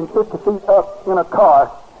 250 feet up in a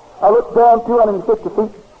car. I looked down 250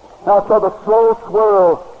 feet, and I saw the slow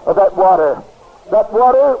swirl of that water. That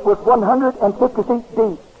water was 150 feet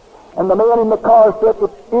deep. And the man in the car said,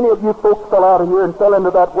 if any of you folks fell out of here and fell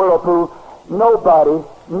into that whirlpool, nobody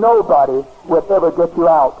would ever get you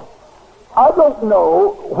out. I don't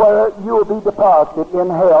know where you will be deposited in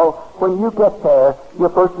hell when you get there your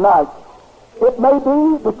first night. It may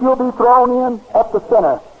be that you'll be thrown in at the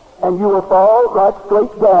center, and you will fall right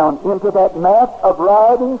straight down into that mass of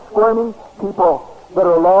writhing, squirming people that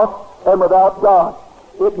are lost and without God.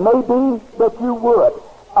 It may be that you would.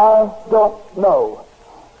 I don't know.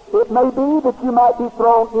 It may be that you might be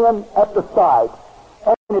thrown in at the side.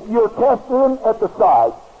 And if you're cast in at the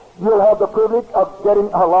side, you'll have the privilege of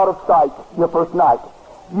getting a lot of sight your first night.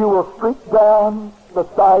 You will streak down the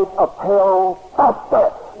side of hell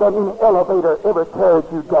faster than any elevator ever carried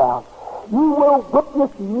you down. You will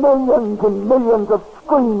witness millions and millions of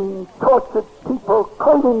screaming, tortured people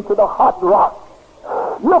clinging to the hot rock.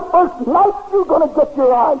 Your first night, you're going to get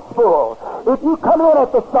your eyes full if you come in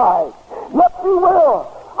at the side. Yes, you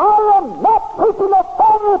will. I am not preaching a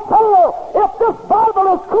fairy tale. If this Bible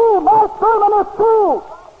is true, my sermon is true.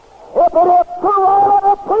 If it is true, I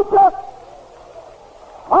will preach it.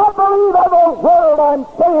 I believe every word I'm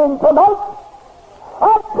saying tonight.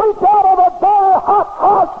 I preach out of a very hot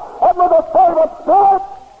heart and with a fervent spirit.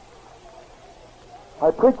 I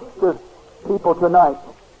preach to people tonight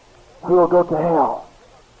who will go to hell.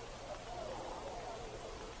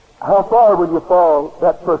 How far will you fall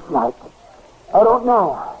that first night? I don't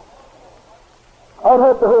know. I'd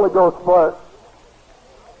had the Holy Ghost for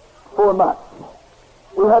 4 months.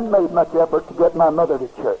 We hadn't made much effort to get my mother to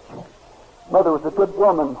church. Mother was a good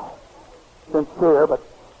woman, sincere, but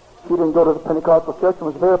she didn't go to the Pentecostal church and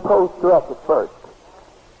was very opposed to us at first.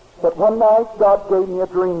 But one night, God gave me a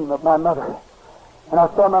dream of my mother, and I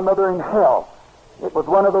saw my mother in hell. It was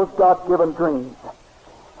one of those God-given dreams.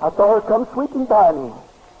 I saw her come sweeping by me,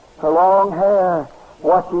 her long hair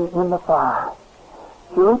washing in the fire.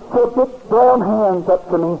 She reached her big brown hands up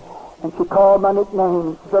to me, and she called my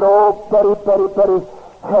nickname. She said, "Oh, Betty, Betty, Betty,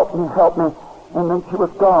 help me, help me." And then she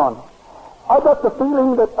was gone. I got the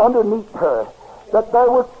feeling that underneath her, that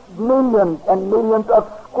there was millions and millions of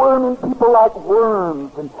squirming people like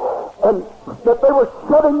worms, and that they were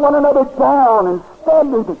shoving one another down and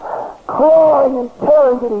standing and clawing and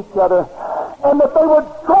tearing at each other, and that they were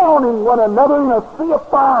drowning one another in a sea of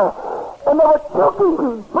fire, and they were choking,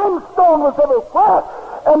 and brimstone was everywhere,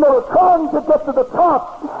 and they were trying to get to the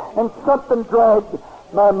top, and something dragged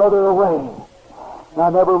my mother away. And I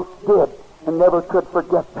never did and never could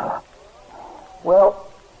forget that. Well,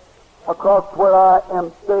 across where I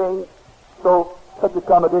am staying, such a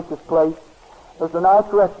commodious place, there's a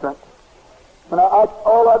nice restaurant. And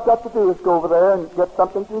all I've got to do is go over there and get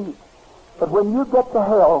something to eat. But when you get to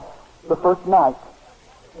hell the first night,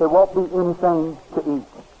 there won't be anything to eat.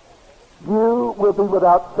 You will be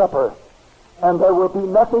without supper, and there will be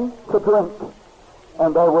nothing to drink,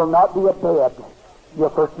 and there will not be a bed your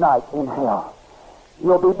first night in hell.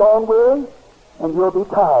 You'll be bone weary, and you'll be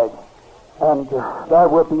tired, and there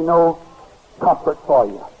will be no comfort for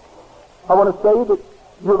you. I want to say that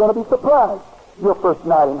you're going to be surprised your first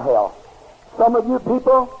night in hell. Some of you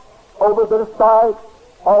people over to the side,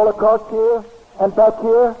 all across here and back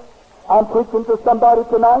here, I'm preaching to somebody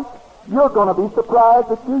tonight. You're going to be surprised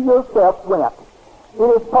that you yourself went.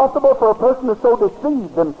 It is possible for a person to so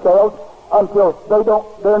deceive themselves until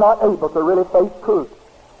they're not able to really face truth.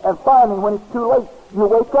 And finally, when it's too late, you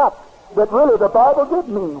wake up that really the Bible did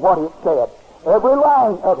mean what it said. Every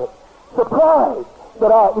line of it. Surprised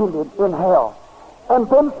that I ended in hell. And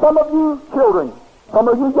then some of you children, some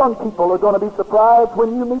of you young people are going to be surprised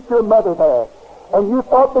when you meet your mother there. And you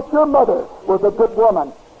thought that your mother was a good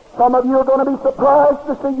woman. Some of you are going to be surprised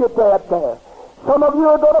to see your dad there. Some of you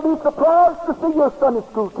are going to be surprised to see your Sunday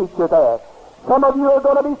school teacher there. Some of you are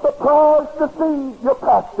going to be surprised to see your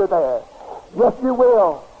pastor there. Yes, you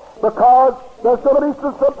will. Because there's going to be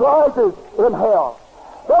some surprises in hell.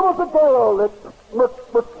 There was a girl that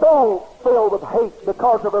was so filled with hate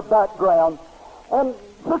because of her background. And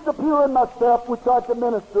Sister Pugh and myself, we tried to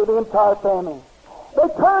minister to the entire family. They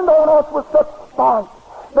turned on us with such spite.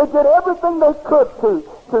 They did everything they could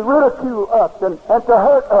to ridicule us and to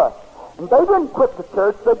hurt us. And they didn't quit the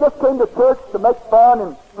church. They just came to church to make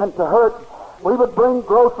fun and to hurt. We would bring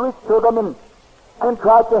groceries to them and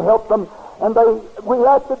try to help them. And they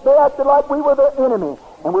acted like we were their enemy.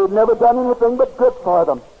 And we had never done anything but good for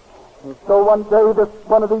them. And so one day,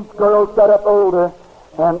 one of these girls got up older,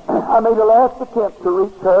 and I made a last attempt to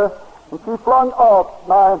reach her, and she flung off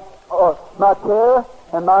my care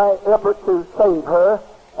and my effort to save her.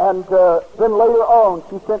 And then later on,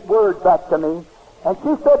 she sent word back to me, and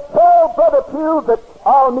she said, "Tell Brother Pugh that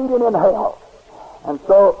I'll meet him in hell." And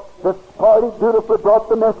so this party dutifully brought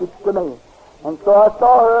the message to me. And so I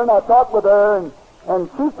saw her, and I talked with her, and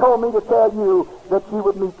she told me to tell you that she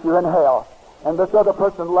would meet you in hell. And this other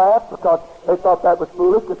person laughed because they thought that was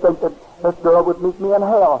foolish to think that this girl would meet me in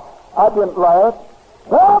hell. I didn't laugh.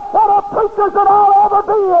 There are better preachers than I'll ever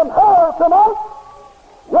be in hell tonight.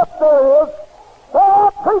 Yes, there is. There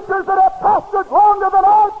are preachers that have pastored longer than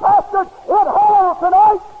I pastored in hell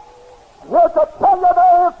tonight. Here to tell you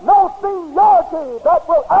there is no seniority that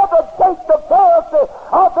will abrogate the verity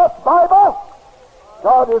of this Bible.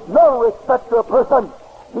 God is no respecter of person.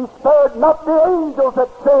 He spared not the angels that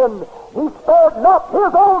sinned. He spared not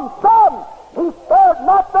His own Son. He spared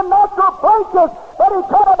not the natural branches that He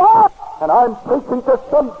cut off. And I'm preaching to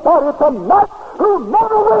somebody tonight who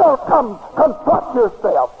never will confront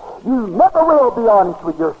yourself. You never will be honest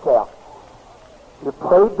with yourself. You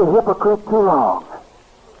played the hypocrite too long.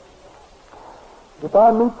 If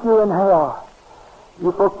I meet you in hell,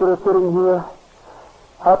 you folks that are sitting here,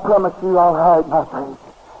 I promise you I'll hide my face.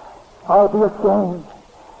 I'll be ashamed.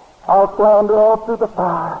 I'll flounder all through the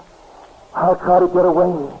fire. I'll try to get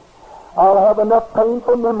away. I'll have enough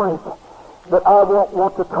painful memories that I won't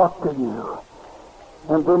want to talk to you.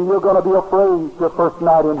 And then you're going to be afraid your first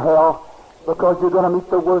night in hell, because you're going to meet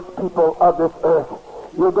the worst people of this earth.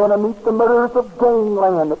 You're going to meet the murderers of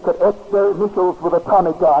gangland that could etch their initials with a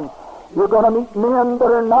Tommy gun. You're going to meet men that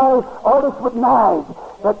are artists with knives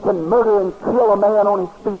that can murder and kill a man on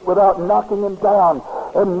his feet without knocking him down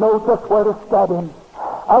and know just where to stab him.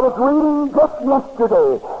 I was reading just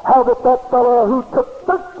yesterday how that fellow who took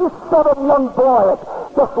 37 young boys,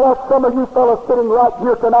 just like some of you fellows sitting right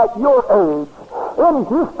here tonight, your age, in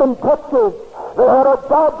Houston, Texas, they had a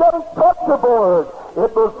gigantic torture board.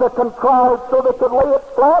 It was contrived so they could lay it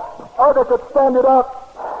flat or they could stand it up.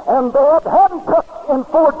 And they had handcuffs in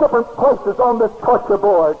 4 different places on this torture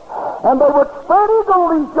board. And they would spread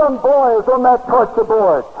eagle these young boys on that torture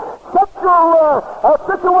board. Sexual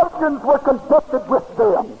situations were conducted with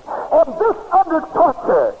them. And this under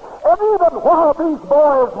torture. And even while these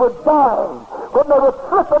boys were dying, when they would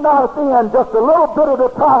slip a knife in just a little bit at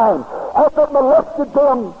a time, as they molested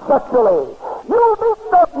them sexually, you'll meet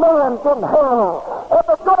that man in hell. And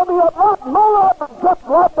there's going to be a lot more of them just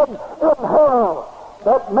like them in hell.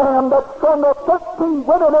 That man that strangled 13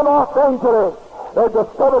 women in Los Angeles, they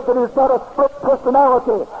discovered that he's got a split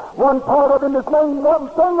personality. One part of him is named one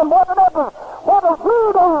thing and one another. What a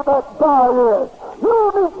weirdo that guy is.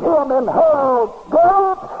 You'll meet him in hell,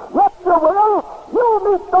 girls. Yes, you will. You'll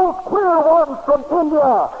meet those queer ones from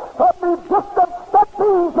India, from the distant steppes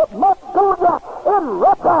of Mongolia in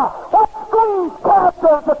Russia. What strange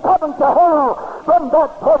characters are coming to hell from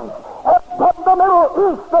that place. And from the Middle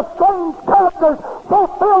East, the strange characters so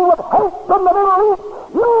filled with hate from the Middle East,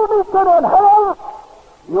 you'll meet them in hell.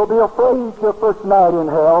 You'll be afraid your first night in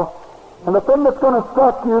hell. And the thing that's going to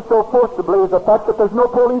strike you so forcibly is the fact that there's no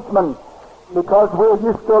policeman, because we're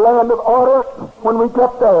used to a land of order when we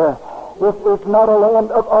get there. This is not a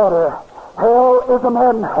land of order. Hell is a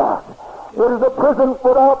madhouse. It is a prison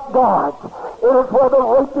without God. It is where the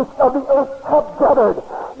rapists of the earth have gathered.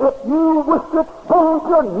 If you wish to expose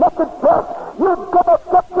your naked breast, you've got to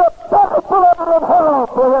get your belly full of it in hell,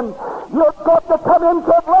 friend. You've got to come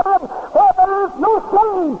into a land where there is no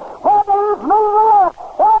shame, where there is no law,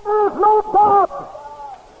 where there is no God.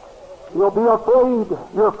 You'll be afraid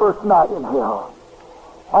your first night in hell.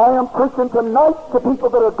 I am preaching tonight to people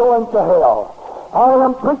that are going to hell. I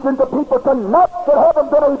am preaching to people tonight that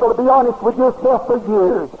haven't been able to be honest with yourself for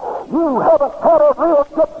years. You haven't had a real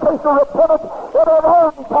good case of repentance in a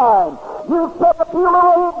long time. You've said a few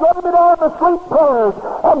little getting it on the sleep prayers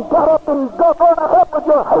and got up and got on ahead with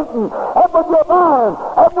your hating and with your lying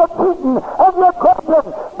and your cheating and your corruption.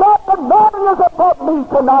 God, the anointing is upon me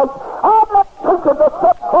tonight. I'm not preaching to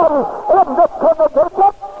somebody in this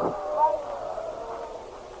congregation.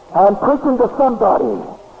 I'm preaching to somebody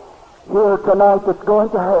here tonight that's going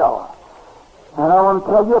to hell. And I want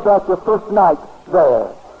to tell you about your first night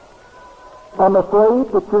there. I'm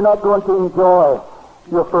afraid that you're not going to enjoy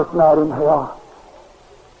your first night in hell.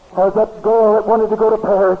 There's that girl that wanted to go to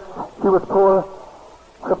Paris. She was poor.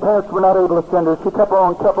 Her parents were not able to send her. She kept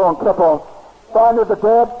on. Finally, the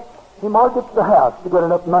dad, he mortgaged the house to get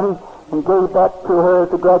enough money and gave that to her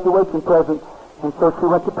as a graduation present. And so she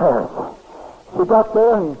went to Paris. She got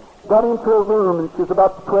there and got into a room, and she was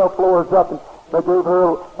about 12 floors up, and they gave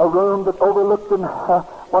her a room that overlooked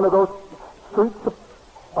one of those streets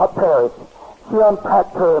of Paris. She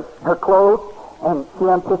unpacked her clothes, and she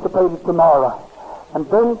anticipated tomorrow. And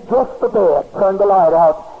then just the bed, turned the light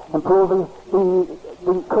out, and pulled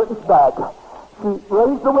the curtains back. She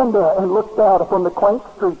raised the window and looked out upon the quaint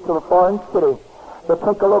streets of a foreign city. The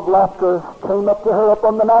tinkle of laughter came up to her up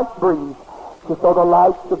on the night breeze. She saw the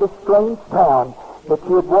lights of this strange town that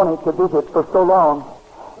she had wanted to visit for so long.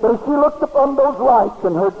 But as she looked upon those lights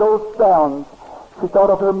and heard those sounds, she thought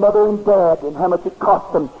of her mother and dad and how much it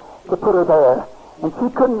cost them to put her there. And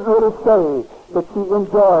she couldn't really say that she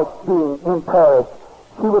enjoyed being in Paris.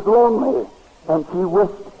 She was lonely, and she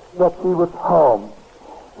wished that she was home.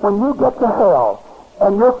 When you get to hell,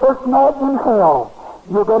 and your first night in hell,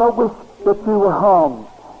 you're going to wish that you were home.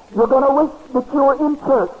 You're going to wish that you were in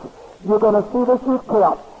church. You're going to see the sheep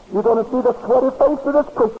count. You're going to see the sweaty face of this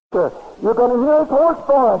preacher. You're going to hear his hoarse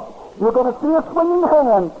voice. You're going to see his swinging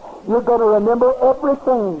hands. You're going to remember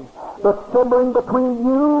everything. But simmering between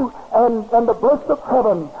you and the bliss of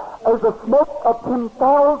heaven is the smoke of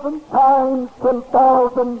 10,000 times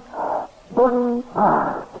 10,000 burning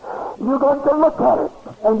fires. You're going to look at it,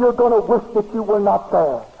 and you're going to wish that you were not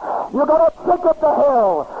there. You're going to think of the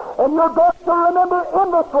hell, and you're going to remember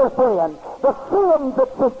endlessly, friend, the sins that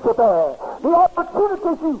sent you there, the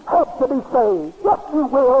opportunities you had to be saved. Yes, you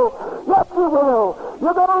will. Yes, you will.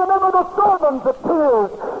 You're going to remember the sermons of tears.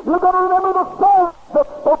 You're going to remember the songs that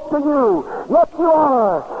spoke to you. Yes, you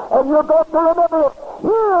are. And you're going to remember it.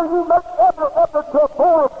 Here you make every effort to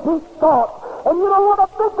avoid deep thought. And you don't want to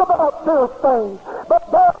think about serious things. But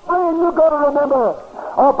there, friend, you're going to remember.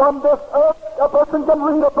 Upon this earth, a person can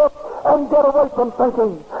read a book and get away from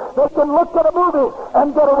thinking. They can look at a movie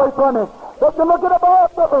and get away from it. They can look at a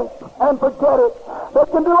Bible and forget it. They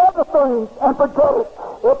can do other things and forget it.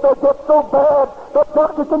 If they get so bad, the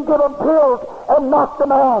doctor can give them pills and knock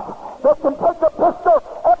them out. They can take a pistol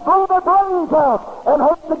and blow their brains out and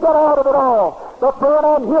hope to get out of it all. But friend,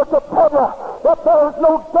 I'm here to tell you that there's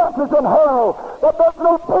no dances in hell, that there's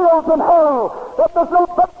no pills in hell, that there's no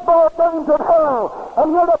baseball games in hell. I'm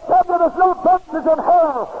here to tell you there's no dances in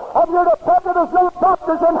hell. I'm here to tell you there's no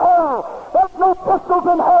doctors in hell. There's no pistols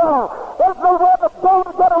in hell. There's nowhere to go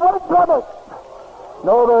to get away from it.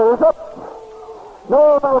 No, there isn't.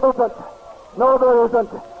 No, there isn't. No, there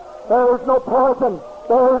isn't. There is no poison.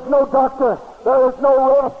 There is no doctor. There is no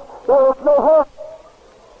rest. There is no hope.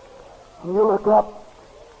 And you look up,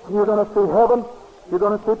 and you're going to see heaven. You're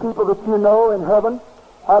going to see people that you know in heaven.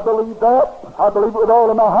 I believe that. I believe it with all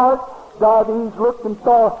of my heart. Dives looked and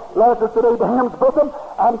saw Lazarus at Abraham's bosom.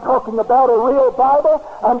 I'm talking about a real Bible.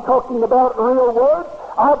 I'm talking about real words.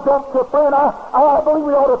 I don't, friend, I believe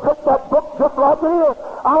we ought to take that book just like it is.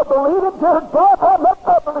 I believe it, dear God, how much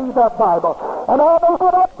I believe that Bible. And I know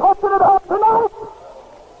what I'm talking about tonight.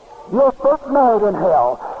 Your first night in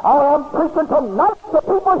hell. I am preaching tonight to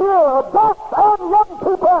people here, adults and young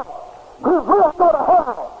people, who will go to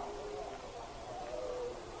hell.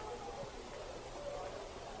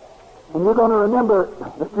 And you're going to remember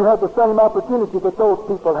that you had the same opportunity that those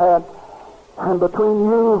people had. And between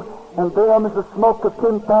you and them is the smoke of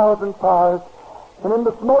 10,000 fires. And in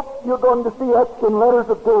the smoke you're going to see etched in letters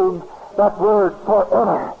of doom that word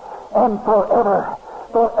forever and forever,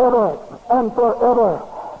 forever and forever.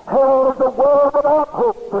 Hell is a world without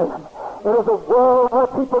hope, friend. It is a world where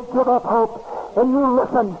people give up hope. And you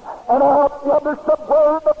listen, and out yonder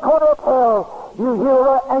somewhere in the corner of hell, you hear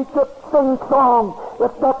an ancient sing-song.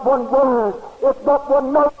 It's not one word, it's not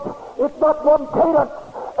one note, it's not one cadence,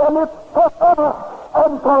 and it's forever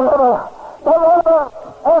and forever, forever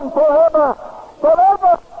and forever,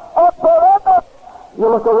 forever and forever. You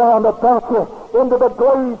look around about you into the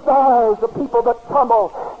glazed eyes of people that tumble,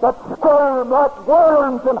 that squirm like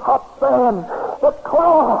worms in hot sand, that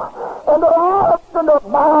claw, and their eyes and their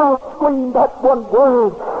mouths scream that one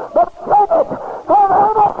word. But say it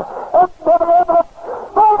forever and forever,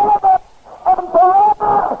 forever and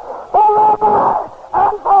forever, forever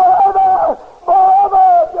and forever, forever,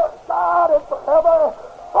 dear God, and forever,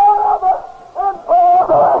 forever and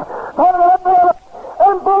forever, forever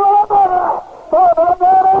and forever, forever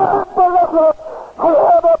and forever,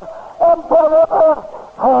 forever and forever,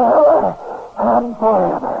 forever and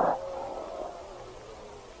forever.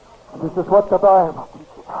 This is what the Bible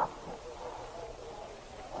teaches us.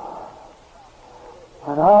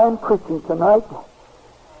 And I'm preaching tonight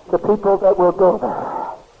the people that will go there.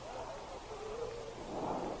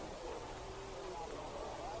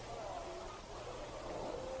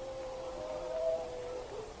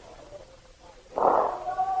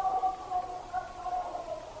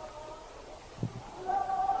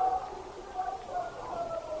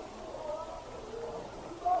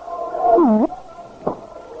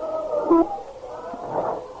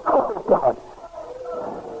 Oh, God.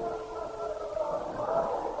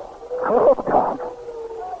 Oh, God.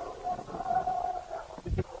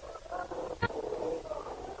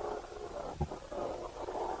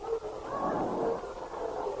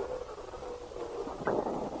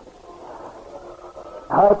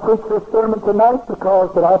 I preach this sermon tonight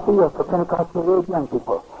because that I feel for Pentecostal young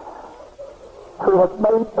people who have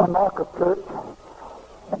made a mock of church,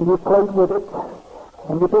 and you played with it,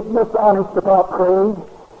 and you didn't miss honest about praying,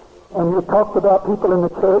 and you talked about people in the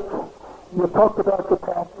church, you talked about the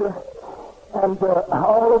pastor, and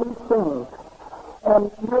all of these things,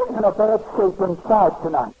 and you're in a bad shape inside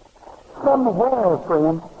tonight. Somewhere,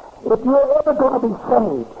 friend, if you're ever going to be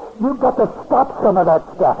saved, you've got to stop some of that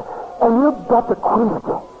stuff, and you've got to quit.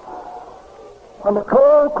 When the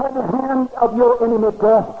cold, kind hand of your enemy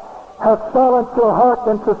death has silenced your heart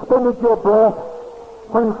and suspended your breath,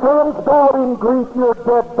 when friends bowed in grief your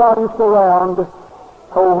dead body surround,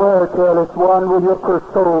 oh, where, careless one, will your poor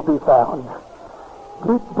soul be found?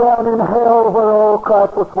 Deep down in hell where all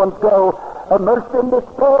Christless ones go, immersed in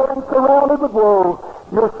despair and surrounded with woe,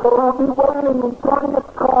 your soul be wailing and turning its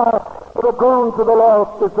cry for the groans of the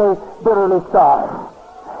lost as they bitterly sigh.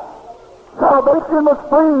 Salvation was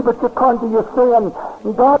free, but you clung to your sin.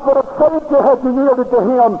 And God would have saved you had you yielded to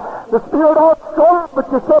Him. The Spirit out straight, but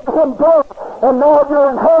you said to Him, "Go," and now you're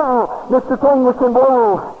in hell, Mr. Anguish and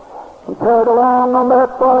woe. And carried along on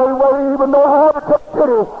that fiery wave, and no heart to take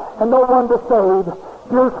pity, and no one to save.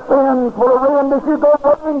 Your sins will rend as you go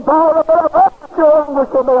running by, and they'll hurt your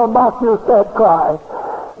anguish, and they'll mock your sad cry.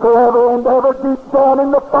 Forever and ever, deep down in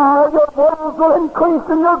the fire, your woes will increase,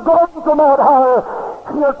 and your gardens will mount higher.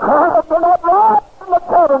 And your cries will not rise from the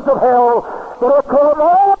caverns of hell, but echo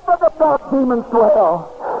all where the dark demons dwell.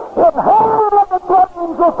 In hell when the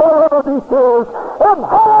gardens will forever be filled. In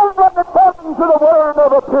hell when the gardens of the world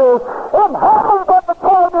never appears. In hell when the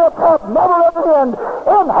torments have never an end.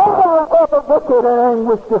 In hell where the wicked and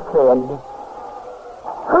anguish descend.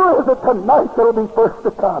 Who is it tonight that will be first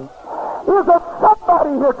to come? Is there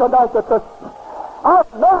somebody here tonight that says, "I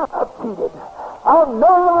know I've cheated. I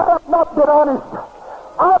know I have not been honest.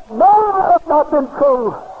 I know I have not been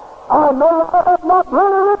true. I know I have not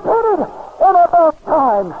really repented in a long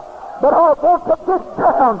time. But I want to get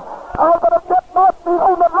down. I want to get my feet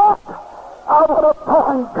on the rock. I want to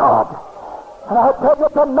find God." And I tell you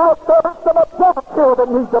tonight, there is some adults here that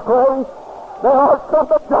need to pray. There are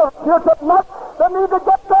some adults here tonight that need to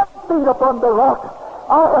get their feet upon the rock.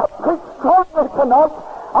 I have preached strongly tonight.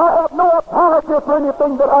 I have no apology for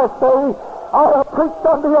anything that I say. I have preached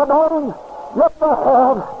on the anointing. Yes, I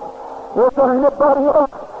have. Is there anybody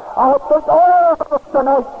else? I think all of us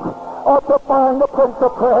tonight ought to find a place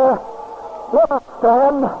of prayer. Let us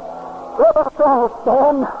stand. Let us all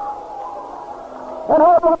stand. And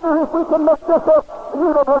I wonder if we can make this a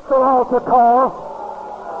universal altar call.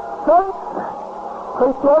 Saints,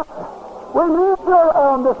 preachers, we need you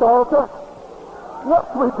on this altar. Yes,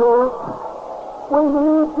 we do. We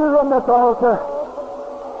need you in this altar.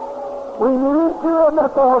 We need you in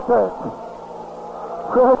this altar.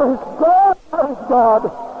 Praise God, praise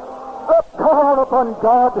God. Let's call upon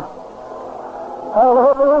God.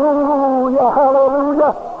 Hallelujah,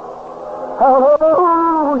 hallelujah.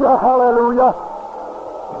 Hallelujah, hallelujah.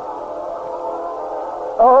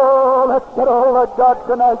 Oh, let's get all of God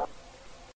tonight.